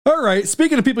All right.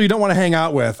 Speaking of people you don't want to hang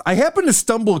out with, I happened to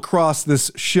stumble across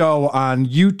this show on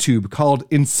YouTube called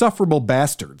Insufferable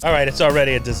Bastards. All right, it's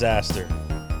already a disaster.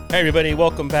 Hey, everybody,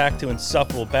 welcome back to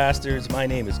Insufferable Bastards. My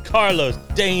name is Carlos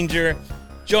Danger,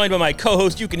 joined by my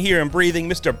co-host, you can hear him breathing,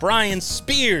 Mr. Brian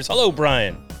Spears. Hello,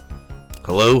 Brian.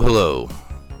 Hello, hello.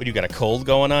 What, you got a cold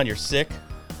going on? You're sick?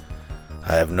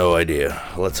 I have no idea.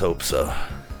 Let's hope so.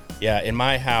 Yeah, in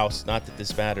my house, not that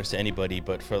this matters to anybody,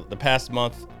 but for the past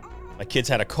month, my kids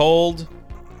had a cold.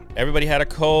 Everybody had a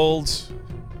cold.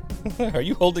 Are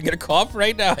you holding in a cough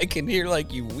right now? I can hear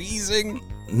like you wheezing.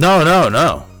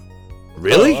 No.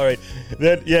 Really? Oh, all right.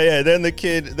 Then the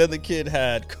kid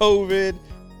had COVID,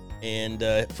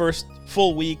 and first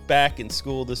full week back in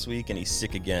school this week, and he's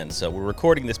sick again. So we're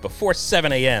recording this before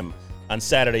 7 a.m. on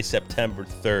Saturday, September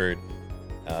 3rd.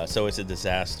 So it's a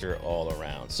disaster all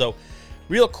around. So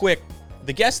real quick,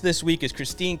 the guest this week is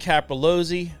Christine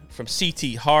Caprolozzi from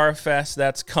CT Horror Fest.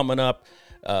 That's coming up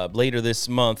later this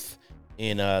month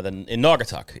in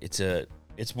Naugatuck.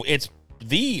 It's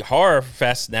the horror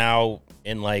fest now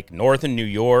in like northern New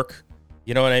York.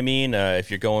 You know what I mean?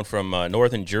 If you're going from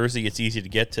northern Jersey, it's easy to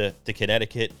get to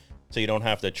Connecticut, so you don't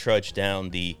have to trudge down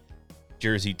the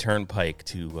Jersey Turnpike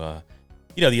to.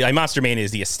 The Monster Mania is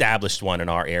the established one in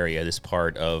our area, this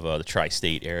part of the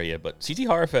tri-state area. But CT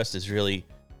Horror Fest has really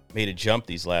made a jump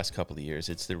these last couple of years.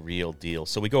 It's the real deal.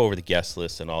 So we go over the guest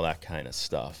list and all that kind of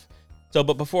stuff. So,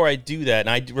 but before I do that, and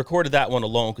I recorded that one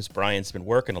alone because Brian's been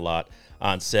working a lot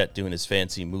on set doing his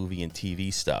fancy movie and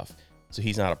TV stuff. So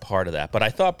he's not a part of that. But I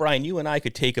thought, Brian, you and I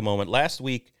could take a moment. Last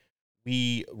week,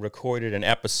 we recorded an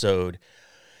episode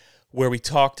where we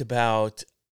talked about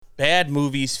bad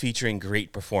movies featuring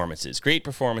great performances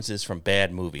from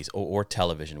bad movies or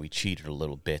television. We cheated a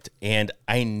little bit. And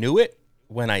I knew it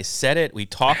when I said it. We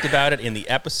talked about it in the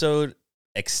episode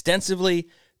extensively.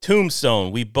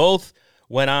 Tombstone. We both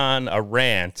went on a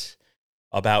rant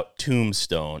about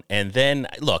Tombstone. And then,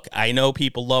 look, I know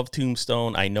people love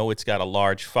Tombstone. I know it's got a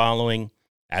large following,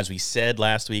 as we said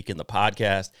last week in the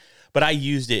podcast. But I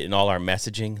used it in all our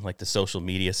messaging, like the social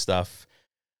media stuff.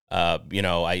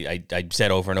 I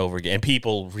said over and over again, and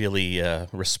people really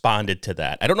responded to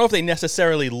that. I don't know if they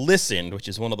necessarily listened, which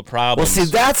is one of the problems. Well,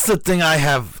 see, that's the thing I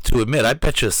have to admit. I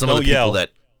bet you some of the people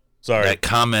that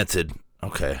commented,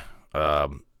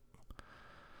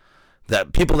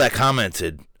 that people that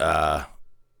commented, I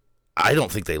don't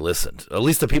think they listened. At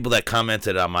least the people that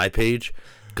commented on my page,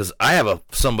 because I have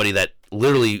somebody that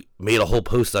literally made a whole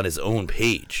post on his own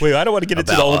page. Wait, I don't want to get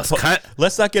into the whole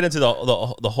let's not get into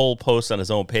the whole post on his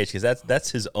own page, because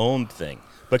that's his own thing.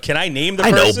 But can I name the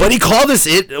person? I know, but he called us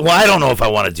it. Well, I don't know if I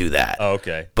want to do that. Oh,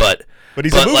 okay. But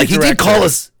he's a movie director. He did call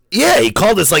us. Yeah, he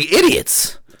called us like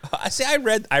idiots. See, I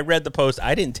read the post.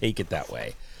 I didn't take it that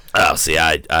way. Oh, see,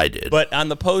 I did. But on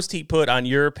the post he put on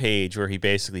your page, where he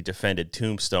basically defended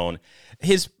Tombstone,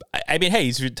 he's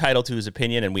entitled to his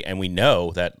opinion, and we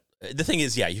know that. The thing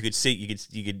is, yeah, you could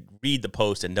read the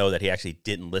post and know that he actually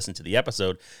didn't listen to the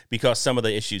episode, because some of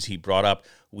the issues he brought up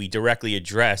we directly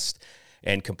addressed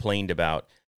and complained about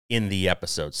in the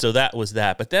episode. So that was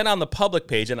that. But then on the public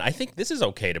page, and I think this is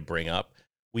okay to bring up,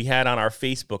 we had on our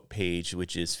Facebook page,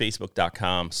 which is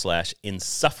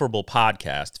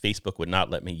facebook.com/insufferablepodcast. Facebook would not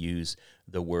let me use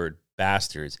the word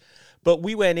bastards. But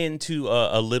we went into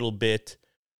a little bit.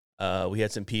 We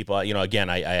had some people,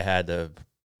 again, I had the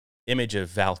image of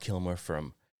Val Kilmer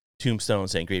from Tombstone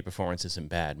saying great performances in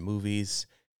bad movies.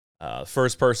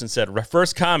 First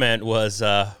comment was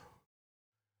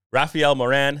Rafael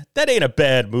Moran. That ain't a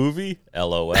bad movie.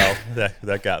 LOL.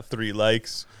 that got 3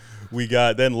 likes. We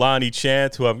got then Lonnie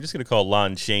Chant, who I'm just going to call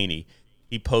Lon Chaney.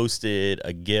 He posted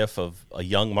a GIF of a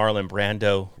young Marlon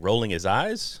Brando rolling his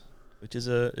eyes, which is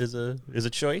a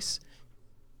choice.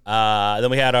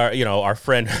 Then we had our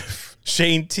friend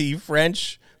Shane T.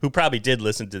 French, who probably did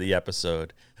listen to the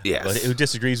episode, yes, but who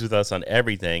disagrees with us on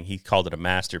everything. He called it a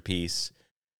masterpiece.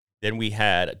 Then we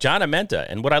had John Amenta,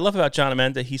 and what I love about John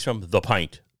Amenta, he's from The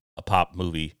Pint, a pop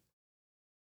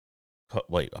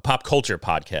culture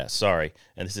podcast. Sorry,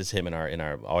 and this is him in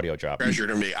our audio drop. Treasure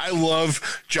to me. I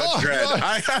love Judge Dredd.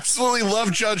 I absolutely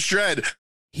love Judge Dredd.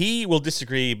 He will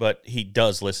disagree, but he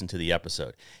does listen to the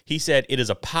episode. He said, "It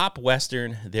is a pop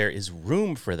western. There is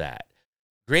room for that.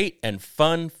 Great and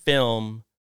fun film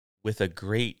with a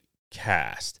great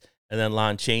cast." And then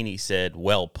Lon Chaney said,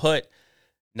 "Well put.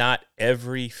 Not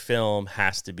every film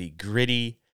has to be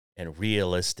gritty and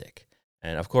realistic."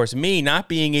 And of course, me not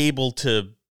being able to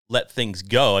let things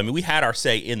go. I mean, we had our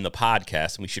say in the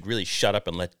podcast, and we should really shut up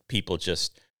and let people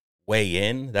just weigh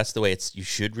in. That's the way you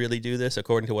should really do this,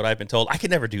 according to what I've been told. I could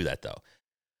never do that, though.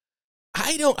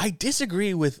 I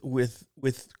disagree with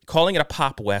calling it a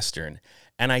pop Western.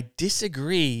 And I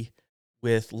disagree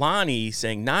with Lonnie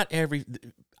saying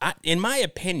in my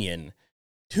opinion,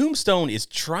 Tombstone is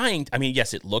trying. I mean,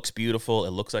 yes, it looks beautiful. It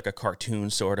looks like a cartoon,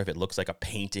 sort of. It looks like a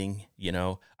painting,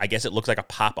 I guess it looks like a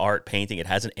pop art painting. It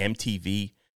has an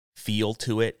MTV feel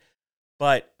to it.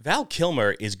 But Val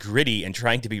Kilmer is gritty and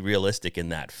trying to be realistic in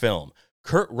that film.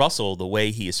 Kurt Russell, the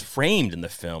way he is framed in the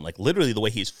film, like literally the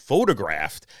way he's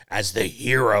photographed as the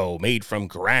hero made from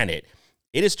granite,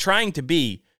 it is trying to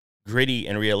be gritty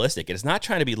and realistic. It is not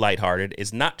trying to be lighthearted.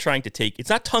 It's not trying to it's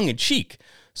not tongue in cheek.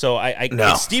 So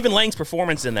Stephen Lang's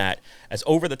performance in that, as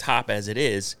over the top as it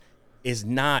is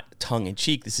not tongue in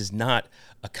cheek. This is not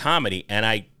a comedy. And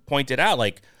I pointed out,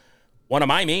 like, one of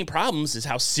my main problems is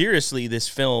how seriously this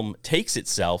film takes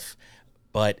itself,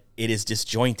 but it is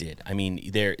disjointed. I mean,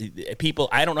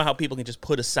 I don't know how people can just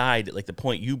put aside, like the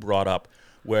point you brought up,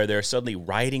 where they're suddenly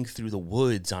riding through the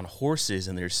woods on horses,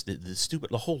 and there's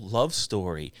the whole love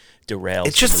story derails.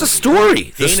 It's just a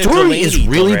story. The story is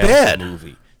really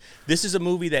bad. This is a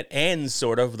movie that ends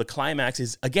sort of, the climax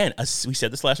is, again, we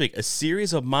said this last week, a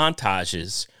series of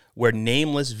montages where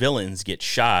nameless villains get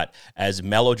shot as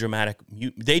melodramatic.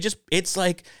 It's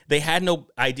like they had no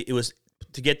idea. It was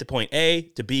to get to point A,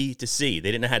 to B, to C.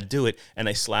 They didn't know how to do it, and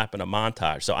they slap in a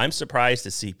montage. So I'm surprised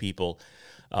to see people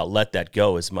let that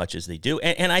go as much as they do.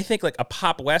 And I think, like, a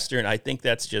pop Western, I think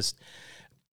that's just,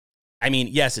 I mean,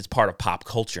 yes, it's part of pop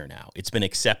culture now. It's been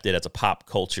accepted as a pop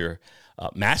culture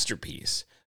masterpiece.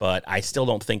 But I still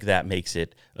don't think that makes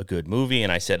it a good movie.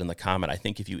 And I said in the comment, I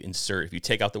think if you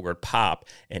take out the word pop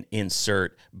and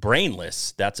insert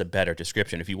brainless, that's a better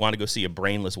description. If you want to go see a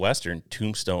brainless Western,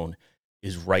 Tombstone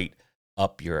is right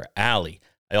up your alley.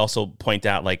 I also point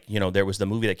out, like, there was the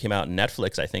movie that came out on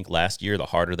Netflix, I think last year, The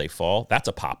Harder They Fall. That's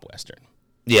a pop Western.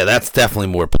 Yeah, that's definitely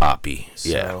more poppy.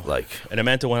 So, and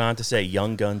Amenta went on to say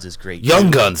Young Guns is great.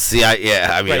 Young Guns,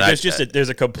 I mean, right, there's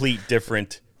a complete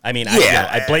different. I mean,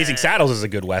 Blazing Saddles is a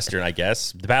good Western, I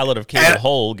guess. The Ballad of Cable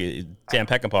Hogue, Sam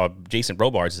Peckinpah, Jason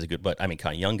Robards is a good, but I mean,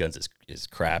 kind of Young Guns is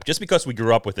crap. Just because we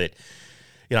grew up with it,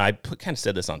 I kind of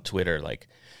said this on Twitter, like,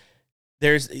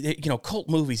 there's, cult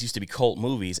movies used to be cult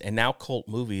movies, and now cult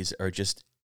movies are just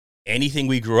anything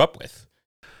we grew up with.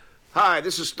 Hi,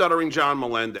 this is Stuttering John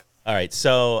Melendez. All right,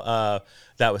 so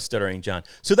that was Stuttering John.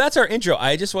 So that's our intro.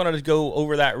 I just wanted to go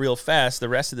over that real fast. The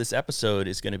rest of this episode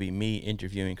is going to be me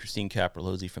interviewing Christine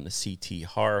Caprolozzi from the CT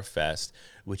Horror Fest,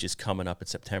 which is coming up in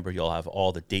September. You'll have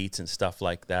all the dates and stuff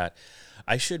like that.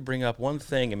 I should bring up one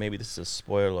thing, and maybe this is a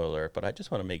spoiler alert, but I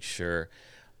just want to make sure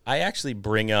I actually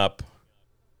bring up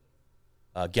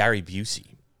Gary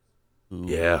Busey,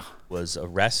 who was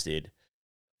arrested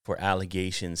for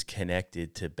allegations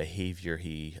connected to behavior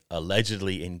he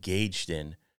allegedly engaged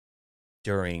in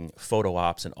during photo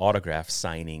ops and autograph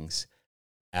signings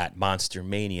at Monster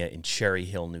Mania in Cherry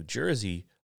Hill, New Jersey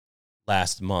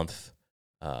last month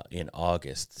in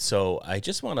August. So I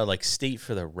just want to state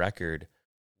for the record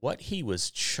what he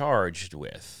was charged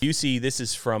with. Busey, this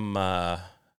is from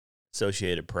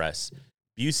Associated Press.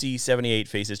 Busey, 78,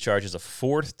 faces charges of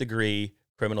fourth-degree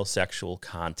criminal sexual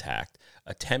contact,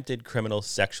 attempted criminal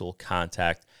sexual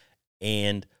contact,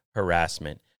 and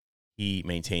harassment. He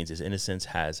maintains his innocence,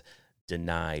 has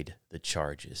denied the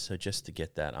charges. So just to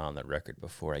get that on the record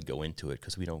before I go into it,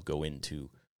 because we don't go into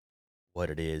what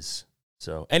it is.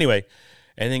 So anyway,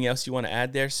 anything else you want to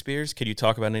add there, Spears? Could you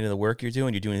talk about any of the work you're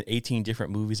doing? You're doing 18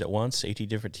 different movies at once, 18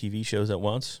 different TV shows at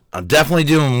once? I'm definitely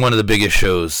doing one of the biggest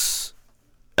shows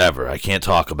ever. I can't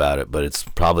talk about it, but it's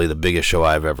probably the biggest show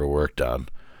I've ever worked on.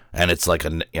 And it's like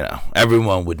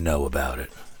everyone would know about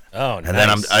it. Oh,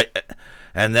 nice.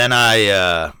 And then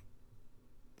I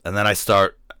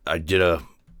did a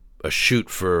shoot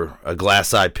for a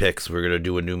Glass Eye Pix. We're going to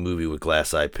do a new movie with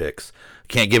Glass Eye Pix.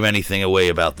 Can't give anything away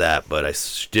about that, but I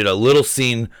did a little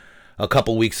scene a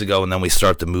couple weeks ago, and then we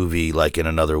start the movie in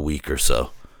another week or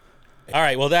so. All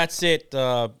right, well, that's it.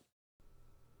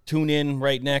 Tune in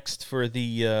right next for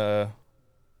the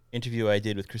interview I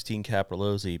did with Christine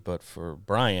Caprolozzi, but for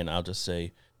Brian, I'll just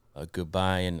say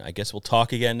goodbye, and I guess we'll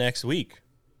talk again next week.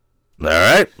 All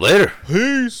right, later.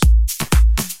 Peace.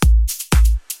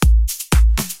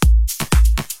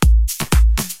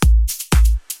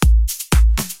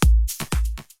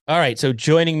 All right, so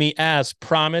joining me as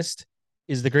promised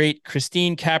is the great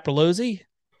Christine Caprolozzi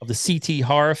of the CT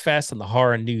Horror Fest and the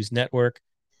Horror News Network.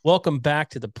 Welcome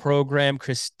back to the program,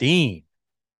 Christine.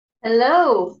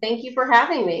 Hello. Thank you for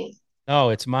having me. Oh,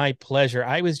 it's my pleasure.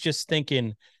 I was just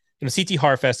thinking, CT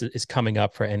Horror Fest is coming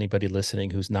up for anybody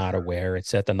listening who's not aware.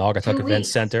 It's at the Naugatuck Event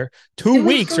Center. 2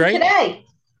 weeks, right? Today.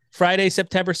 Friday,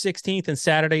 September 16th and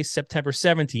Saturday, September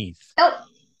 17th. Oh,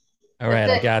 All right,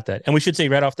 that's I it. got that. And we should say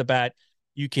right off the bat,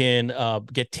 you can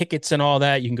get tickets and all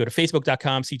that. You can go to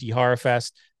facebook.com, CT Horror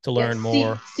Fest to learn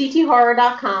more.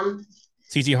 CThorror.com.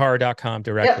 CTHorror.com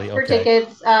directly. Yep, for Okay.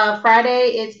 tickets.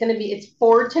 Friday, it's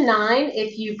 4 to 9.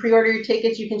 If you pre-order your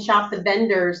tickets, you can shop the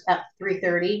vendors at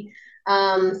 3:30.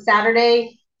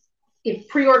 Saturday, if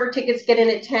pre-order tickets get in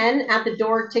at 10, at the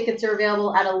door, tickets are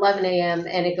available at 11 a.m.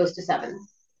 and it goes to 7.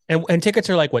 And tickets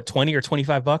are like what, 20 or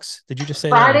 $25? Did you just say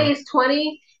Friday that? is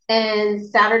 20 and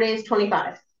Saturday is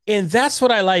 25. And that's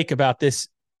what I like about this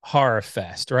horror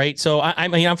fest, right? So I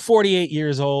mean, I'm 48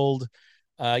 years old.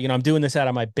 I'm doing this out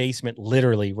of my basement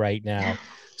literally right now.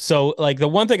 So like the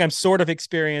one thing I'm sort of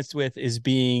experienced with is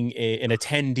being an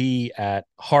attendee at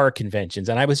horror conventions.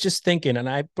 And I was just thinking, and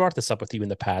I brought this up with you in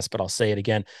the past, but I'll say it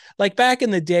again. Like back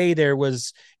in the day, there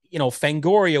was,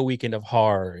 Fangoria Weekend of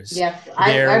Horrors. Yes,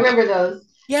 I remember those.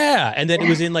 Yeah, and then it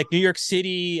was in like New York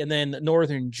City and then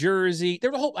Northern Jersey.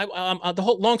 There was the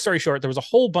whole. Long story short, there was a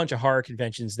whole bunch of horror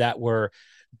conventions that were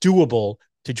doable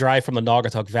to drive from the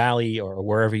Naugatuck Valley or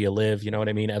wherever you live. You know what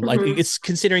I mean? And like it's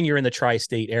considering you're in the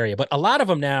tri-state area, but a lot of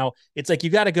them now, it's like you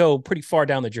got to go pretty far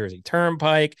down the Jersey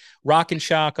Turnpike. Rock and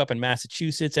Shock up in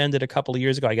Massachusetts ended a couple of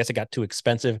years ago. I guess it got too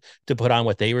expensive to put on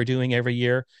what they were doing every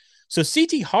year. So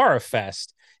CT Horror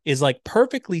Fest is like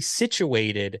perfectly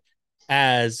situated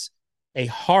as a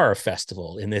horror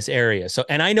festival in this area. So,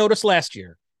 and I noticed last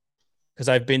year, because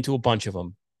I've been to a bunch of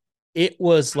them, it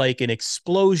was like an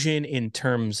explosion in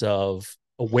terms of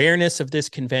awareness of this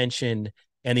convention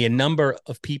and the number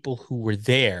of people who were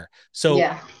there. So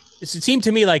it seemed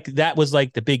to me like that was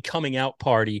like the big coming out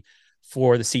party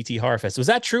for the CT Horror Fest. Was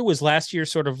that true? Was last year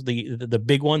sort of the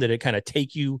big one? Did it kind of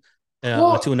take you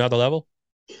to another level?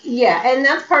 Yeah, and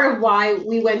that's part of why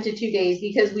we went to 2 days,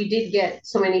 because we did get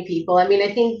so many people. I mean,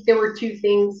 I think there were two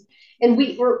things, and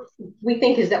we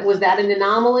think was that an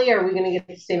anomaly? Are we going to get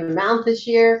the same amount this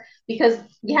year? Because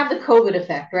you have the COVID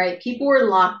effect, right? People were in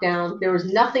lockdown. There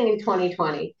was nothing in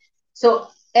 2020, so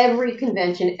every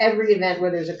convention, every event,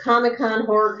 whether there's a Comic-Con,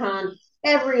 HorrorCon,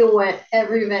 every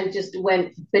event just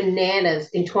went bananas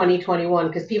in 2021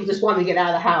 because people just wanted to get out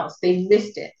of the house. They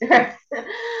missed it.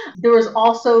 There was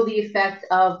also the effect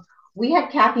of, we had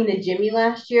Kathy Najimy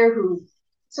last year, who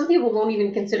some people won't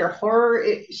even consider horror.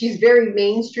 She's very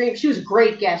mainstream. She was a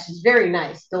great guest. She's very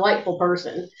nice, delightful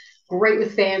person, great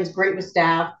with fans, great with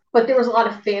staff. But there was a lot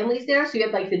of families there, so you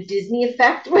had like the Disney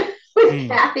effect with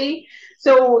Kathy.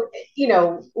 So,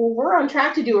 we're on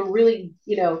track to do a really,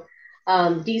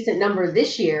 decent number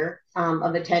this year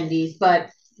of attendees, but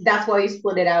that's why you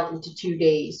split it out into 2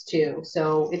 days too.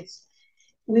 So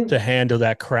to handle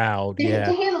that crowd, to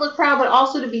handle the crowd, but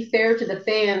also to be fair to the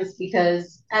fans,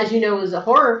 because as you know, as a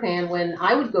horror fan, when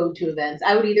I would go to events,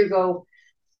 I would either go,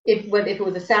 if it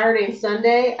was a Saturday and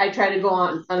Sunday, I try to go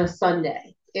on a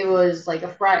Sunday. It was like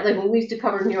a Friday, like when we used to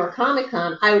cover New York Comic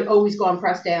Con, I would always go on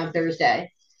press day on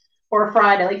Thursday or a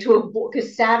Friday, like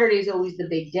because Saturday is always the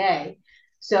big day.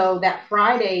 So that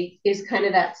Friday is kind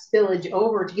of that spillage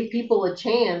over to give people a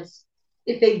chance.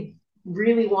 If they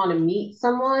really want to meet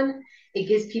someone, it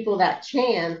gives people that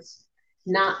chance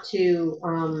not to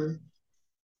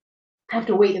have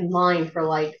to wait in line for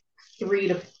like 3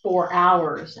 to 4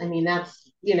 hours. I mean, that's,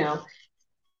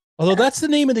 Although that's the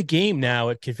name of the game now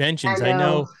at conventions. I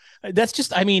know. That's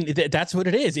just, I mean, that's what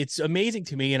it is. It's amazing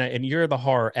to me. And you're the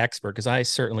horror expert, because I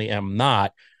certainly am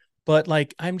not. But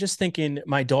like, I'm just thinking,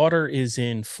 my daughter is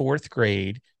in 4th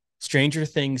grade. Stranger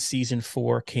Things season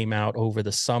 4 came out over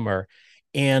the summer.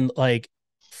 And like,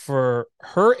 for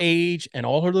her age and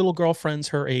all her little girlfriends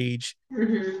her age,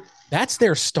 that's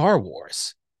their Star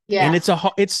Wars. Yeah. And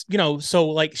so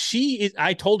like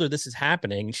I told her this is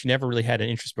happening. She never really had an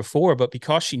interest before, but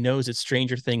because she knows it's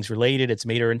Stranger Things related, it's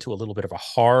made her into a little bit of a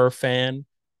horror fan,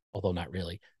 although not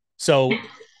really. So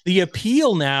the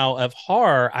appeal now of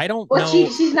horror, I don't know.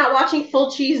 She's not watching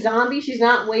Full Cheese Zombie. She's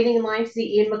not waiting in line to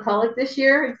see Ian McCulloch this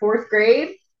year in 4th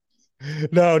grade.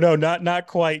 No, not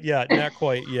quite yet. Not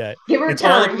quite yet. Give her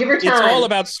time. It's all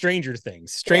about Stranger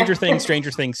Things. Stranger Things,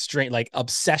 like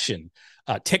obsession.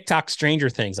 TikTok Stranger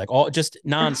Things, like all just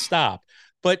nonstop.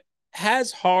 But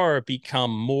has horror become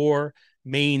more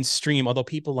mainstream, although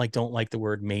people don't like the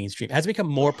word mainstream, has become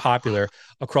more popular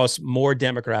across more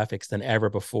demographics than ever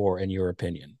before, in your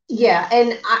opinion? Yeah,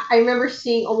 and I remember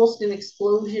seeing almost an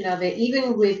explosion of it,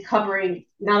 even with covering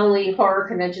not only horror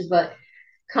conventions, but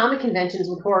comic conventions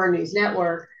with Horror News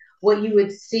Network. What you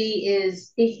would see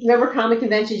is, remember comic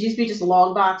conventions used to be just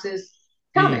long boxes,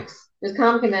 comics. There's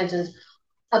comic conventions.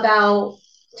 About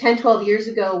 10, 12 years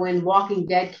ago when Walking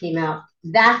Dead came out,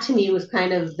 that to me was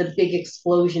kind of the big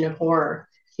explosion of horror,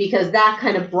 because that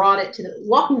kind of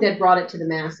Walking Dead brought it to the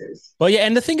masses. Well, yeah,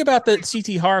 and the thing about the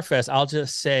CT Horror Fest, I'll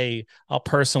just say I'll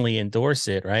personally endorse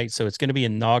it, right? So it's going to be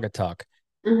in Naugatuck.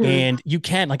 Mm-hmm. And you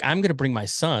can, like, I'm going to bring my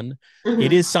son. Mm-hmm.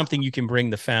 It is something you can bring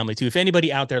the family to. If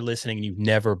anybody out there listening and you've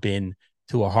never been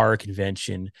to a horror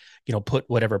convention, put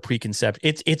whatever preconcept,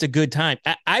 it's a good time.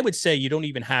 I would say you don't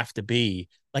even have to be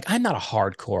like, I'm not a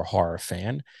hardcore horror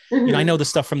fan. Mm-hmm. I know the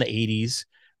stuff from the 80s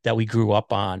that we grew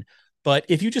up on, but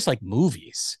if you just like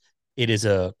movies, it is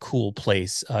a cool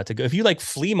place to go. If you like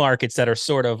flea markets that are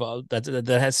sort of that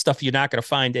has stuff you're not going to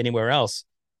find anywhere else,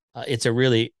 it's a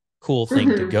really cool thing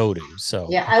to go to. So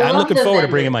yeah, I'm looking forward to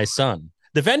bringing my son.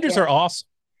 The vendors are awesome.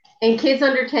 And kids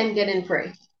under 10 get in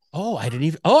free. Oh,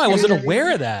 I wasn't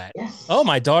aware of that. Yes. Oh,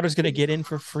 my daughter's going to get in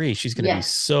for free. She's going to be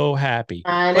so happy.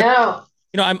 I know.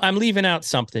 But, I'm leaving out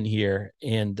something here.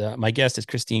 And my guest is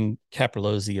Christine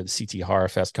Caprolozzi of the CT Horror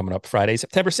Fest coming up Friday,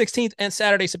 September 16th and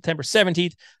Saturday, September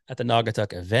 17th at the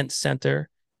Naugatuck Event Center.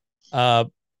 I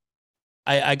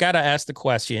got to ask the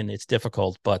question. It's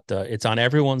difficult, but it's on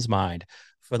everyone's mind.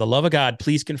 For the love of God,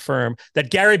 please confirm that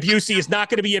Gary Busey is not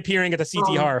going to be appearing at the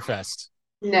CT Horror Fest.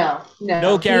 No.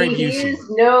 No Gary Busey.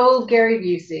 No Gary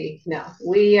Busey. No.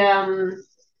 We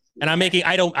and I'm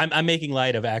making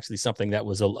light of actually something that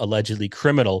was allegedly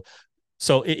criminal.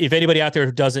 So if anybody out there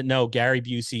who doesn't know, Gary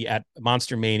Busey at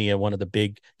Monster Mania, one of the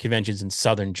big conventions in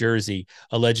Southern Jersey,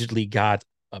 allegedly got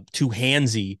too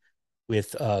handsy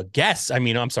with guests. I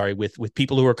mean, I'm sorry, with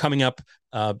people who were coming up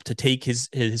to take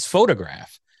his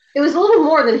photograph. It was a little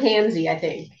more than handsy, I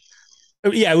think.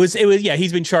 Yeah, it was. Yeah,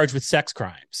 he's been charged with sex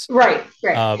crimes. Right.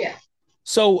 Yeah.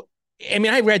 So, I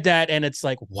mean, I read that and it's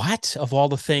like, what of all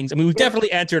the things? I mean, we've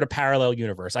definitely entered a parallel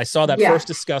universe. I saw that first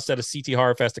discussed at a CT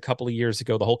Horror Fest a couple of years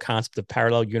ago, the whole concept of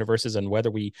parallel universes and whether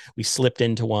we slipped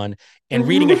into one. And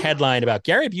reading a headline about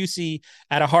Gary Busey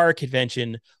at a horror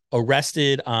convention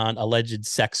arrested on alleged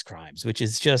sex crimes, which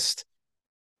is just...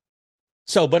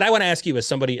 So, but I want to ask you, as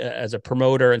somebody, as a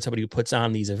promoter and somebody who puts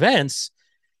on these events,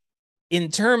 in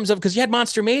terms of, because you had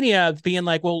Monster Mania being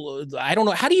like, well, I don't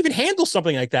know, how do you even handle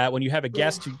something like that when you have a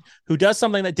guest who does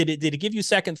something that did it give you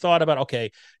second thought about,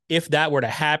 okay, if that were to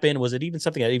happen, was it even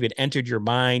something that even entered your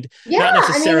mind? Yeah, not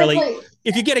necessarily. I mean,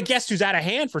 if you get a guest who's out of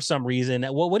hand for some reason,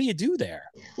 well, what do you do there?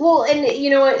 Well, and you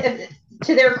know what,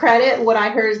 to their credit, what I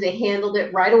heard is they handled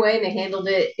it right away and they handled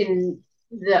it in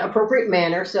the appropriate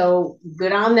manner. So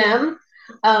good on them.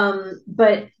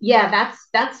 But yeah,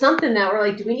 that's something that we're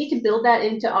like, do we need to build that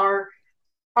into our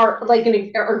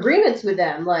our agreements with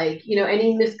them? Like,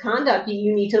 any misconduct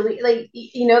you need to, like,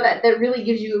 that really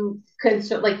gives you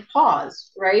concern, like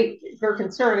pause, right? For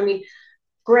concern. I mean,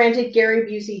 granted,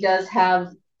 Gary Busey does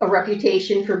have a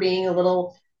reputation for being a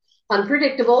little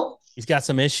unpredictable. He's got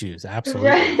some issues. Absolutely.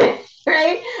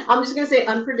 Right. I'm just going to say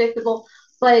unpredictable.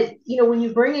 But, when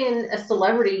you bring in a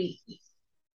celebrity,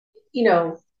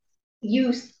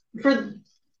 for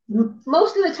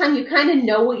most of the time you kind of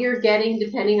know what you're getting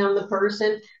depending on the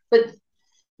person, but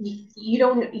you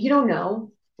don't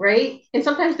know, right? And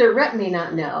sometimes their rep may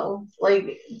not know,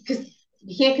 like, because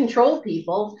you can't control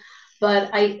people.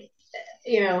 But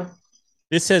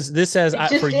this has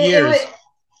for years.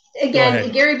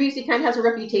 Again, Gary Busey kind of has a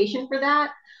reputation for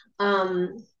that.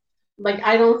 Like,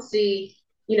 I don't see,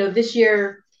 this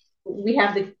year we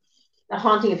have the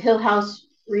Haunting of Hill House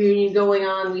reunion going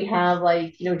on. We have,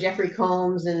 like, Jeffrey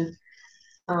Combs and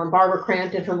Barbara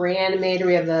Crampton from Reanimator.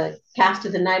 We have the cast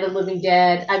of the Night of the Living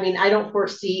Dead. I mean, I don't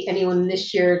foresee anyone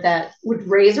this year that would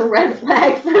raise a red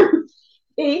flag for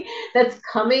me that's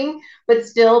coming. But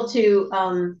still, to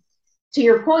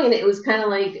your point, it was kind of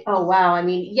like, oh wow. I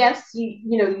mean, yes,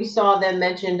 you saw them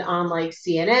mentioned on like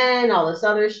CNN, all this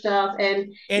other stuff,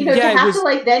 and to have to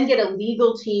like then get a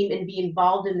legal team and be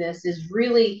involved in this is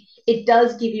really, it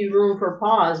does give you room for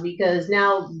pause, because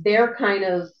now they're kind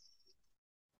of,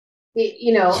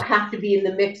 have to be in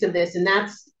the mix of this. And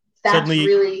that's suddenly,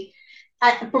 really,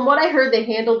 from what I heard, they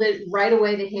handled it right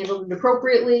away. They handled it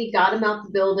appropriately, got him out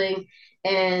the building.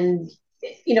 And,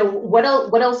 what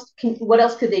else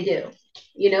could they do?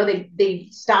 They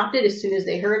stopped it as soon as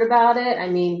they heard about it. I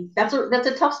mean, that's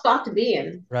a tough spot to be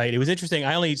in. Right. It was interesting.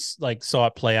 I only saw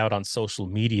it play out on social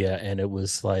media, and it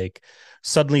was like,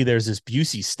 suddenly there's this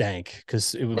Busey stank,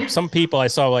 because some people I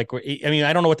saw, like, I mean,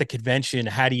 I don't know what the convention,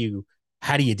 how do you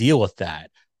deal with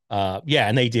that?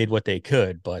 And they did what they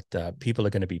could, but people are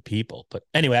going to be people. But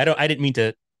anyway, I didn't mean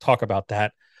to talk about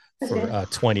that for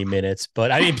 20 minutes,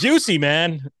 but I mean, Busey,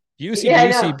 man,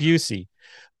 Busey.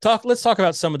 Let's talk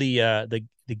about some of the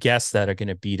guests that are going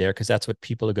to be there, because that's what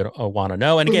people are going to want to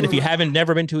know. And again, if you've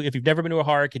never been to a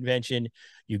horror convention,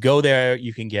 you go there,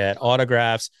 you can get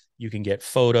autographs, you can get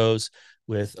photos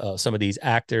with some of these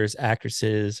actors,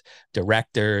 actresses,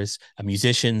 directors,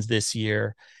 musicians this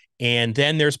year. And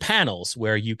then there's panels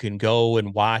where you can go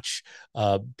and watch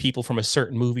people from a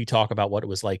certain movie talk about what it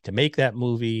was like to make that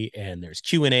movie. And there's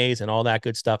Q&As and all that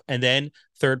good stuff. And then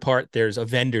third part, there's a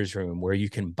vendor's room where you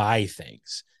can buy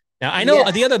things. Now, I know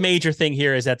the other major thing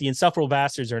here is that the Insufferable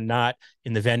Bastards are not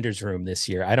in the vendor's room this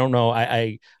year. I don't know.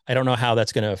 I don't know how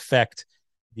that's going to affect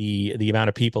the amount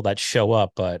of people that show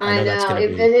up, but I know that's going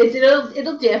to be.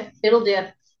 It'll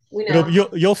dip. We know.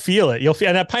 You'll feel it. You'll feel,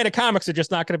 and that pint of comics are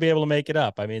just not going to be able to make it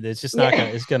up. I mean, it's just not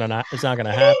going. It's not going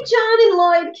to happen. John and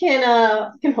Lloyd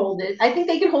can hold it. I think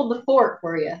they can hold the fort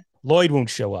for you. Lloyd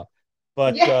won't show up,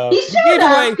 but he showed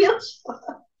up.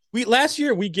 Last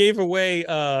year we gave away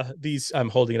these. I'm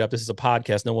holding it up. This is a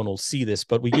podcast. No one will see this,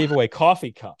 but we gave away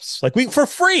coffee cups for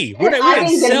free. We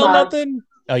didn't sell nothing.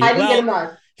 I didn't get a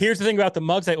mug. Here's the thing about the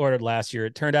mugs I ordered last year.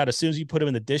 It turned out as soon as you put them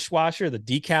in the dishwasher, the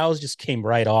decals just came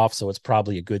right off. So it's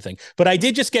probably a good thing. But I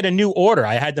did just get a new order.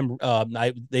 I had them.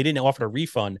 They didn't offer a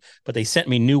refund, but they sent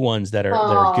me new ones that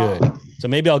are good. So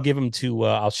maybe I'll give them to.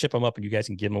 I'll ship them up, and you guys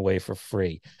can give them away for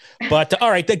free. But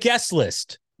all right, the guest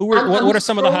list. What are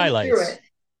some of the highlights?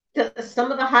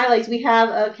 Some of the highlights. We have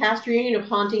a cast reunion of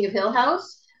Haunting of Hill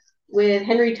House with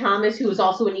Henry Thomas, who was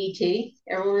also an E.T.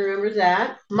 Everyone remembers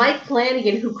that. Mike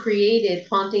Flanagan, who created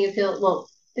Haunting of Hill. Well,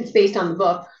 it's based on the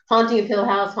book. Haunting of Hill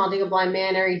House, Haunting of Bly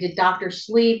Manor. He did Dr.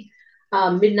 Sleep,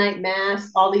 Midnight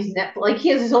Mass, all these he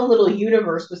has his own little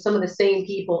universe with some of the same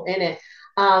people in it.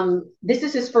 This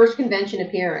is his first convention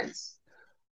appearance.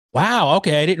 Wow.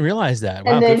 Okay. I didn't realize that.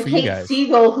 Wow, and then good for Kate you guys.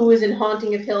 Siegel, who was in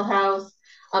Haunting of Hill House,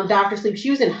 Dr. Sleep.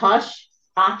 She was in Hush,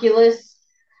 Oculus,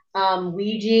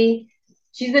 Ouija.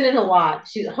 She's been in a lot.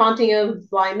 She's Haunting of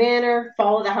Bly Manor,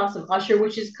 Fall of the House of Usher,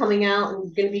 which is coming out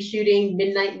and going to be shooting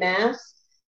Midnight Mass.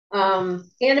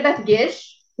 Annabeth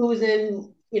Gish, who was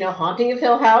in, Haunting of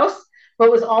Hill House,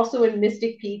 but was also in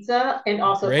Mystic Pizza and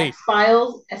also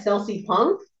X-Files, SLC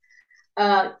Punk.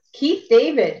 Keith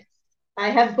David.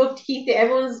 I have booked Keith.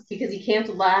 Everyone's, because he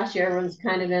canceled last year, everyone's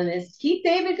kind of in, is Keith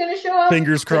David going to show up?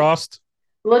 Fingers crossed.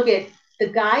 Look at the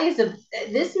guy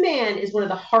this man is one of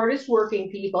the hardest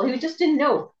working people. He was just in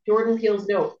Nope, Jordan Peele's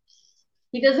Nope.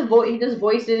 He does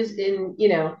voices in,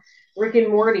 Rick and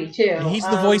Morty too. And he's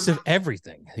the voice of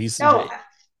everything.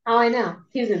 I know.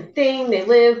 He was in Thing, They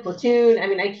Live, Platoon. I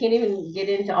mean, I can't even get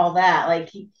into all that.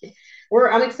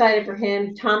 I'm excited for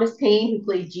him. Thomas Paine, who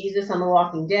played Jesus on The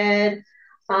Walking Dead.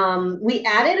 We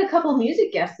added a couple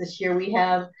music guests this year. We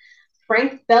have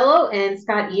Frank Bello and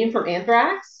Scott Ian from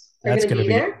Anthrax. That's going to be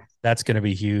there. That's going to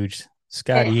be huge.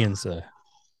 Scott Ian's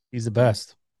he's the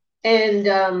best. And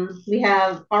we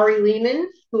have Ari Lehman,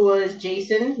 who was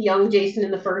Jason, young Jason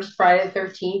in the first Friday the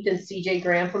 13th, and CJ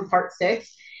Graham from Part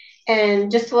 6.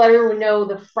 And just to let everyone know,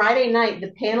 the Friday night,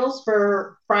 the panels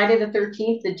for Friday the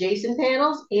 13th, the Jason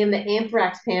panels and the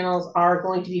Anthrax panels are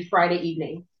going to be Friday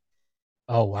evening.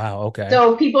 Oh, wow. Okay.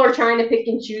 So people are trying to pick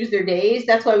and choose their days.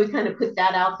 That's why we kind of put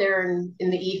that out there in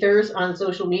the ethers on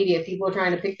social media. People are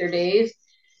trying to pick their days.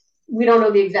 We don't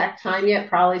know the exact time yet,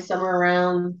 probably somewhere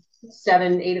around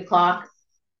 7, 8 o'clock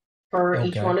for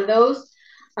each one of those.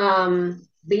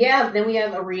 But yeah, then we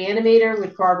have a Reanimator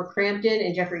with Barbara Crampton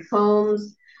and Jeffrey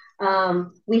Combs.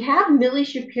 We have Millie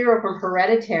Shapiro from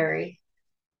Hereditary.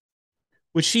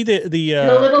 Was she the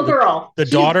little girl? The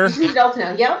daughter? She's adult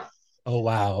now. Yep. Oh,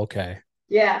 wow. Okay.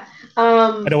 Yeah.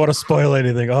 I don't want to spoil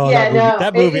anything. Oh, yeah,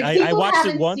 that movie. I watched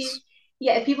it once.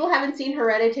 If people haven't seen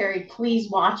Hereditary, please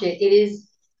watch it. It is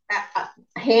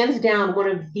hands down one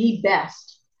of the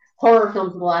best horror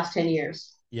films of the last 10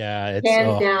 years. Yeah, it's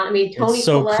hands down. I mean, Tony it's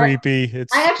so Collette, creepy.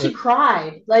 I actually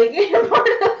cried in part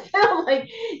of the film.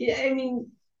 I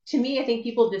mean, to me, I think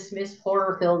people dismiss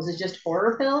horror films as just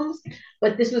horror films,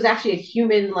 but this was actually a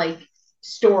human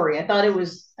story. I thought it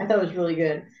was really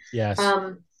good. Yes.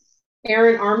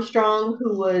 Aaron Armstrong,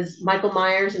 who was Michael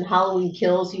Myers in Halloween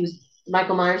Kills, he was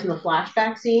Michael Myers in the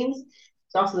flashback scenes.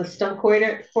 He's also the stunt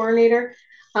coordinator.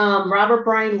 Robert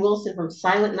Brian Wilson from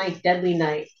Silent Night, Deadly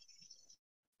Night.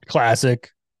 Classic.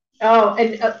 Oh,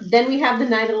 and then we have the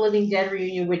Night of the Living Dead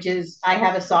reunion, which is I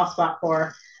have a soft spot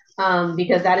for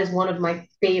because that is one of my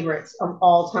favorites of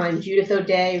all time. Judith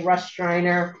O'Dea, Russ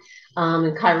Striner,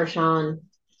 and Kyra Sean.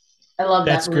 I love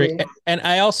that movie. Great. And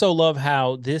I also love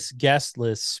how this guest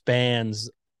list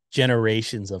spans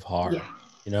generations of horror.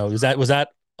 Yeah. Was that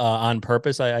on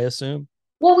purpose, I assume?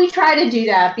 Well, we try to do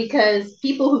that because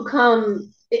people who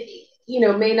come,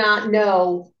 may not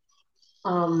know.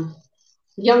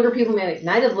 Younger people may like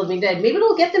Night of the Living Dead. Maybe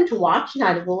it'll get them to watch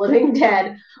Night of the Living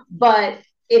Dead. But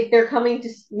if they're coming to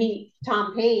meet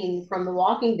Tom Paine from The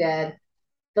Walking Dead,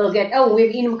 they'll get, we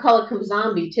have Ian McCulloch from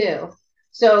Zombie too.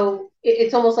 So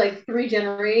it's almost like three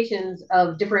generations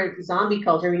of different zombie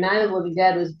culture. I mean, Night of the Living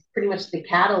Dead was pretty much the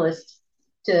catalyst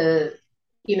to,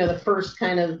 the first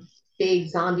kind of big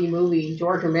zombie movie,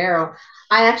 George Romero.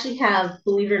 I actually have,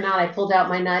 believe it or not, I pulled out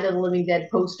my Night of the Living Dead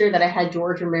poster that I had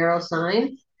George Romero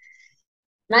sign.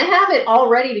 And I have it all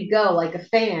ready to go like a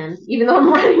fan, even though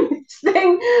I'm running this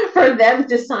thing for them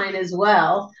to sign as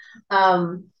well.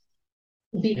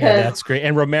 Because that's great.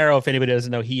 And Romero, if anybody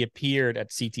doesn't know, he appeared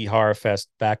at CT Horror Fest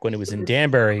back when it was in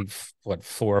Danbury, 4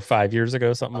 or 5 years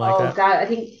ago, something like that. Oh God, I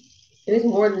think it was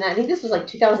more than that. I think this was like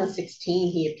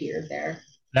 2016 he appeared there.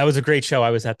 That was a great show. I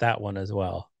was at that one as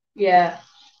well. Yeah.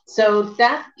 So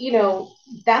that,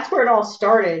 that's where it all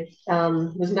started,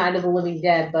 was Night of the Living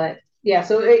Dead. But yeah,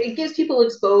 so it gives people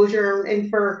exposure. And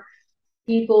for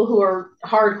people who are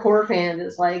hardcore fans,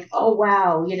 it's like, oh,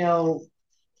 wow,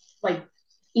 like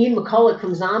Ian McCulloch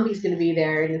from Zombie is going to be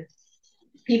there. And if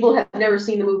people have never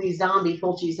seen the movie Zombie,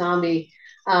 Fulci Zombie,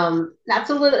 it's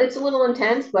a little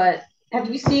intense, but have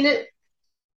you seen it?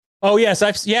 Oh yes,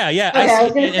 yeah. Okay, I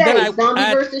was going to say Zombie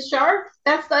versus Shark.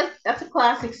 That's a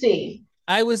classic scene.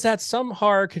 I was at some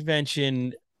horror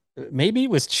convention, maybe it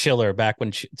was Chiller, back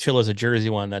when Chiller's a Jersey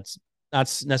one that's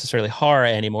not necessarily horror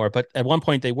anymore, but at one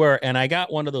point they were, and I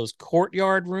got one of those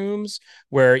courtyard rooms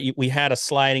where we had a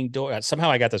sliding door. Somehow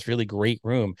I got this really great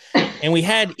room, and we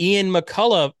had Ian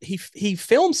McCulloch. He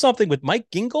filmed something with Mike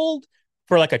Gingold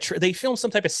for like they filmed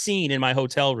some type of scene in my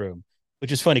hotel room,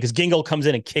 which is funny because Gingold comes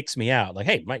in and kicks me out. Like,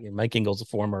 hey, Mike Gingold's a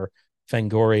former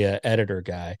Fangoria editor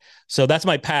guy. So that's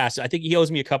my pass. I think he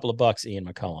owes me a couple of bucks, Ian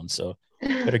McCulloch. So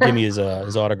better give me his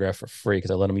autograph for free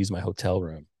because I let him use my hotel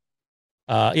room.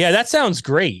 Yeah, that sounds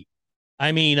great.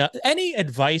 I mean, any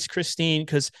advice, Christine?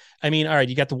 Because, I mean, all right,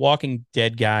 you got the Walking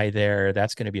Dead guy there.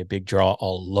 That's going to be a big draw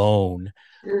alone.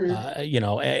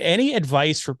 Any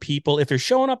advice for people if they're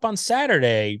showing up on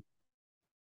Saturday?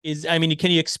 Can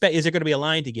you expect, is there going to be a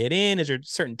line to get in? Is there a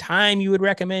certain time you would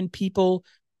recommend people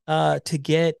to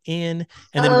get in?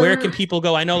 And then where can people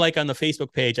go? I know, like on the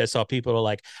Facebook page, I saw people are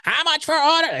like, how much for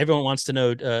order? Everyone wants to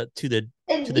know to the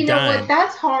dime. What?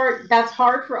 That's hard. That's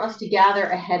hard for us to gather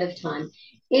ahead of time.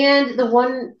 And the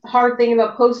one hard thing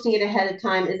about posting it ahead of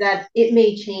time is that it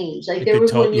may change. Like there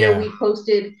was one year we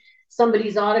posted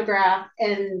somebody's autograph,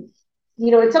 and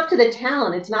it's up to the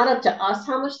talent. It's not up to us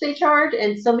how much they charge.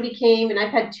 And somebody came, and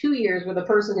I've had 2 years where the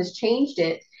person has changed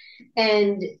it,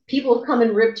 and people have come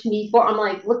and ripped me for. I'm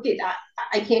like, look,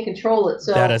 I can't control it.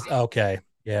 So that is okay.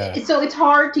 Yeah. So it's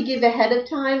hard to give ahead of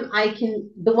time.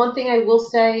 The one thing I will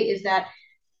say is that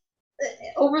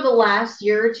over the last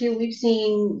year or two, we've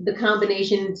seen the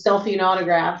combination selfie and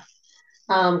autograph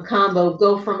combo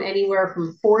go from anywhere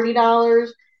from $40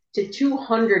 to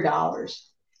 $200.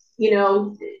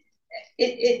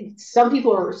 Some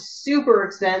people are super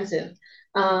expensive,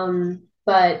 but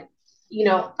I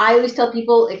always tell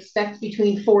people expect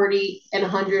between 40 and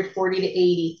 140 to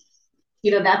 80.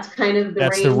 That's kind of the range.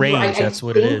 That's the range. That's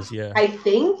what it is. Yeah. I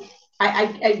think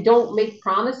I don't make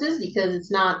promises because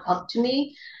it's not up to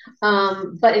me.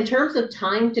 But in terms of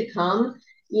time to come,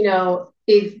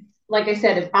 if, like I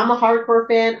said, if I'm a hardcore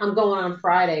fan, I'm going on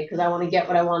Friday because I want to get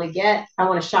what I want to get. I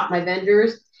want to shop my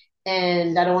vendors,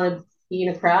 and I don't want to be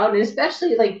in a crowd. And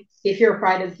especially like if you're a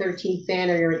Friday the 13th fan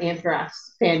or you're an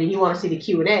Anthrax fan and you want to see the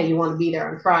Q&A, you want to be there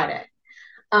on Friday.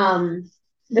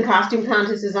 The costume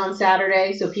contest is on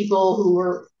Saturday, so people who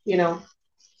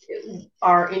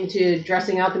are into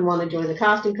dressing up and want to join the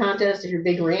costume contest, if you're a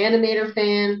big Reanimator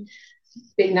fan,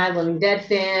 big Night of the Living Dead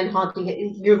fan,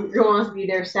 Haunting, you're going to be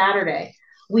there Saturday.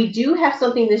 We do have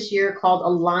something this year called a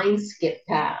line skip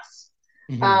pass.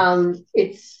 Mm-hmm.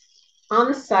 It's on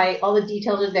the site. All the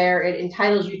details are there. It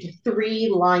entitles you to 3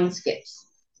 line skips.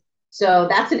 So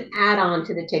that's an add-on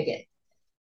to the ticket.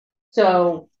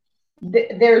 So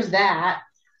there's that.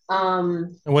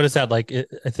 And what is that like?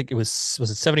 I think it was it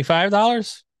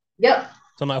 $75? Yep.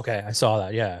 Okay, I saw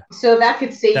that. Yeah. So that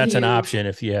could save. That's an option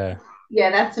if Yeah,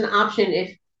 that's an option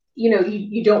if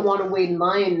you don't want to wait in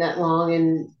line that long.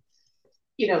 And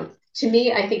to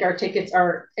me, I think our tickets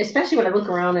are, especially when I look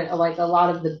around at like a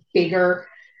lot of the bigger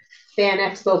Fan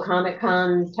Expo, Comic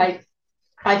Con type.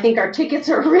 I think our tickets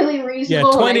are really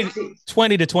reasonable. Yeah,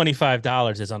 $20 to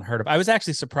 $25 is unheard of. I was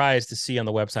actually surprised to see on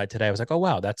the website today. I was like, oh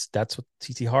wow, that's what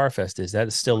TT Horror Fest is. That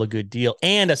is still a good deal.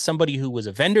 And as somebody who was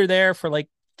a vendor there for like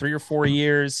 3 or 4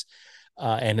 years,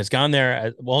 and has gone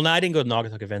there. Well, no, I didn't go to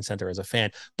Naugatuck Event Center as a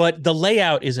fan, but the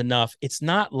layout is enough. It's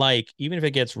not like, even if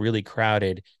it gets really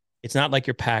crowded, it's not like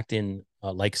you're packed in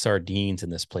like sardines in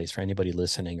this place. For anybody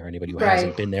listening or anybody who Right.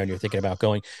 hasn't been there and you're thinking about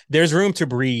going, there's room to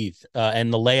breathe,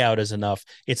 and the layout is enough.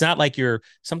 It's not like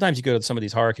sometimes you go to some of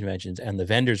these horror conventions and the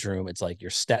vendors room, it's like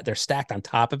they're stacked on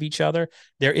top of each other.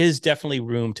 There is definitely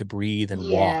room to breathe and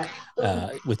walk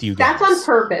with you guys. That's on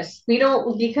purpose. We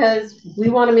don't, because we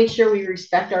want to make sure we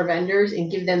respect our vendors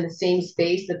and give them the same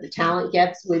space that the talent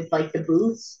gets with like the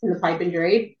booths and the pipe and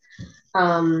drape.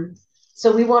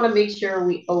 So we want to make sure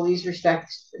we always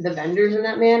respect the vendors in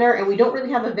that manner. And we don't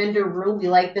really have a vendor room. We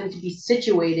like them to be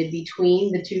situated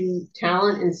between the two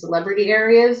talent and celebrity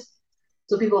areas,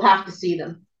 so people have to see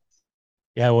them.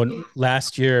 Yeah, well,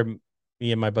 last year,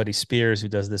 me and my buddy Spears, who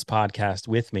does this podcast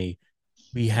with me,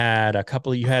 you had a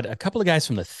couple of guys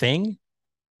from The Thing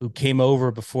who came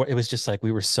over before. It was just like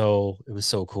it was so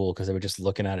cool because they were just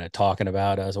looking at it, talking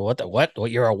about it. I was like, what?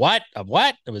 You're a what? A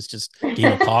what? It was just gave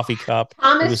a coffee cup.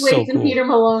 Thomas Waits and Peter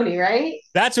Maloney, right?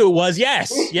 That's who it was.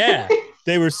 Yes. Yeah.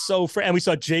 They were so and we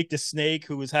saw Jake the Snake,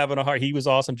 who was having a heart. He was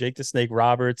awesome. Jake the Snake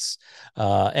Roberts.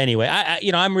 Anyway,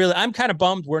 I'm kind of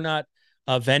bummed we're not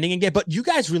vending again, but you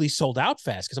guys really sold out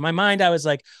fast. Because in my mind, I was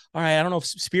like, all right, I don't know if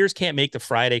Spears can't make the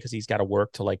Friday because he's got to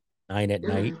work till like 9 at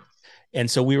night. And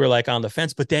so we were like on the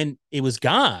fence, but then it was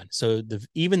gone. So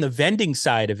even the vending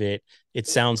side of it, it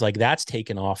sounds like that's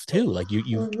taken off too. Like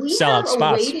you sell out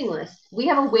spots. We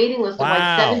have a waiting list of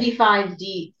like 75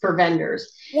 deep for vendors.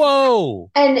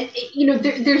 Whoa. And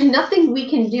there's nothing we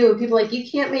can do. People are like, you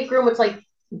can't make room. It's like,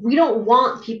 we don't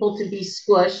want people to be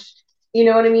squished. You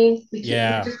know what I mean? We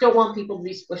just don't want people to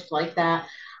be squished like that.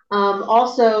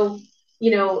 Also,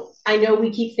 I know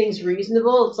we keep things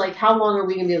reasonable. It's like, how long are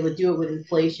we going to be able to do it with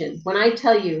inflation? When I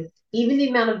tell you, even the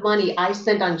amount of money I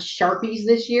spent on Sharpies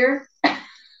this year, I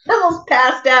almost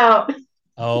passed out.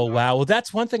 Oh, wow. Well,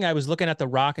 that's one thing. I was looking at the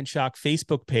Rock and Shock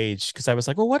Facebook page because I was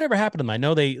like, well, whatever happened to them? I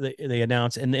know they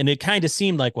announced, and it kind of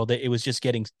seemed like, well, it was just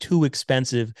getting too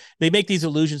expensive. They make these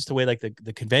allusions to the way like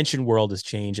the convention world has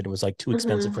changed, and it was like too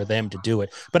expensive for them to do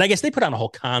it. But I guess they put on a whole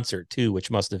concert too,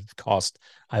 which must have cost,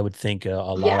 I would think, a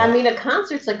lot. Yeah, I mean, a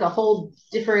concert's like a whole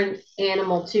different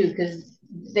animal too, because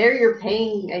there you're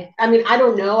paying. I mean, I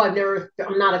don't know.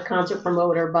 I'm not a concert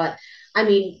promoter, but I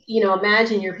mean,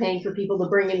 imagine you're paying for people to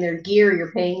bring in their gear.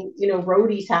 You're paying,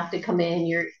 roadies have to come in.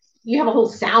 You have a whole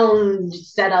sound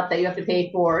setup that you have to pay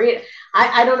for.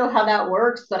 I don't know how that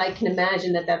works, but I can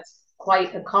imagine that that's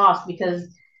quite a cost,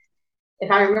 because if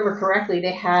I remember correctly,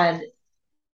 they had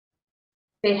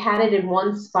it in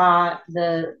one spot,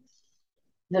 the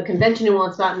convention in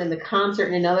one spot, and then the concert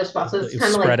in another spot. So it's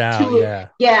kind of like spread out. Yeah.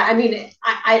 Yeah. I mean,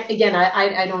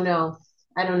 I don't know.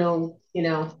 I don't know,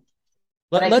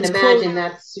 but I can imagine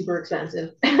that's super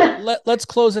expensive. Let's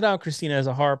close it out, Christina, as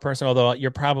a horror person, although you're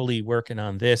probably working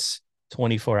on this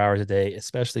 24 hours a day,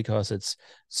 especially because it's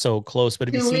so close. But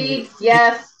have you seen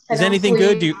yes. Is anything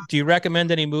good? Do you recommend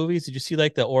any movies? Did you see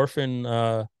like the Orphan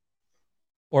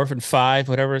 5,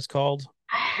 whatever it's called?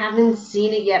 I haven't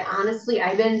seen it yet. Honestly,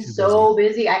 I've been so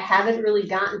busy. I haven't really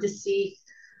gotten to see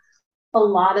a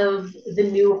lot of the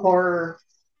new horror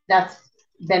that's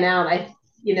been out.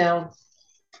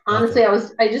 Honestly,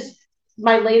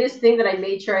 my latest thing that I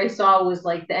made sure I saw was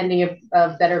like the ending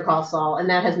of Better Call Saul, and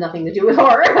that has nothing to do with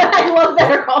horror. I love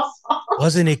Better Call Saul.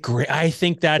 Wasn't it great? I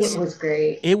think it was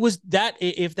great. It was that.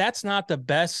 If that's not the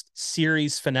best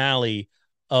series finale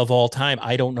of all time,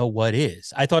 I don't know what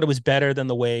is. I thought it was better than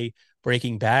the way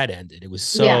Breaking Bad ended. It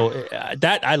was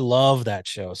that I love that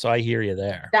show. So I hear you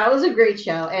there. That was a great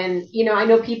show. And, I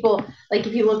know people, like,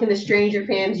 if you look in the Stranger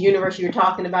Fans universe, you were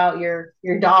talking about your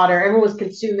daughter, everyone was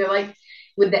consumed. They're like,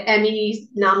 with the Emmy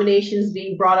nominations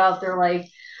being brought up, they're like,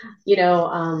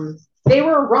 they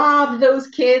were robbed, those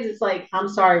kids. It's like, I'm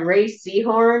sorry, Ray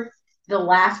Seahorn, the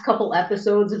last couple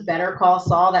episodes of Better Call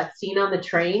Saul, that scene on the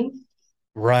train.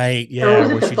 Right. Yeah.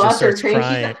 Where she just starts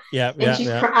crying. Yeah.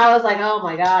 I was like, oh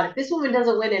my God, if this woman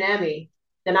doesn't win an Emmy,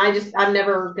 then I'm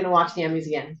never going to watch the Emmys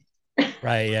again.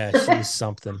 Right. Yeah. She's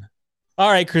something. All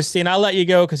right, Christine, I'll let you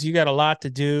go because you got a lot to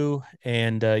do,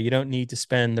 and you don't need to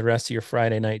spend the rest of your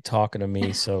Friday night talking to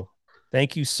me. So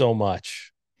thank you so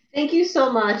much. Thank you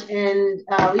so much. And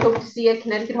we hope to see you at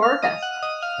Connecticut Horror Fest.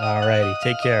 All righty.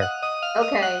 Take care.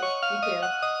 Okay. You too.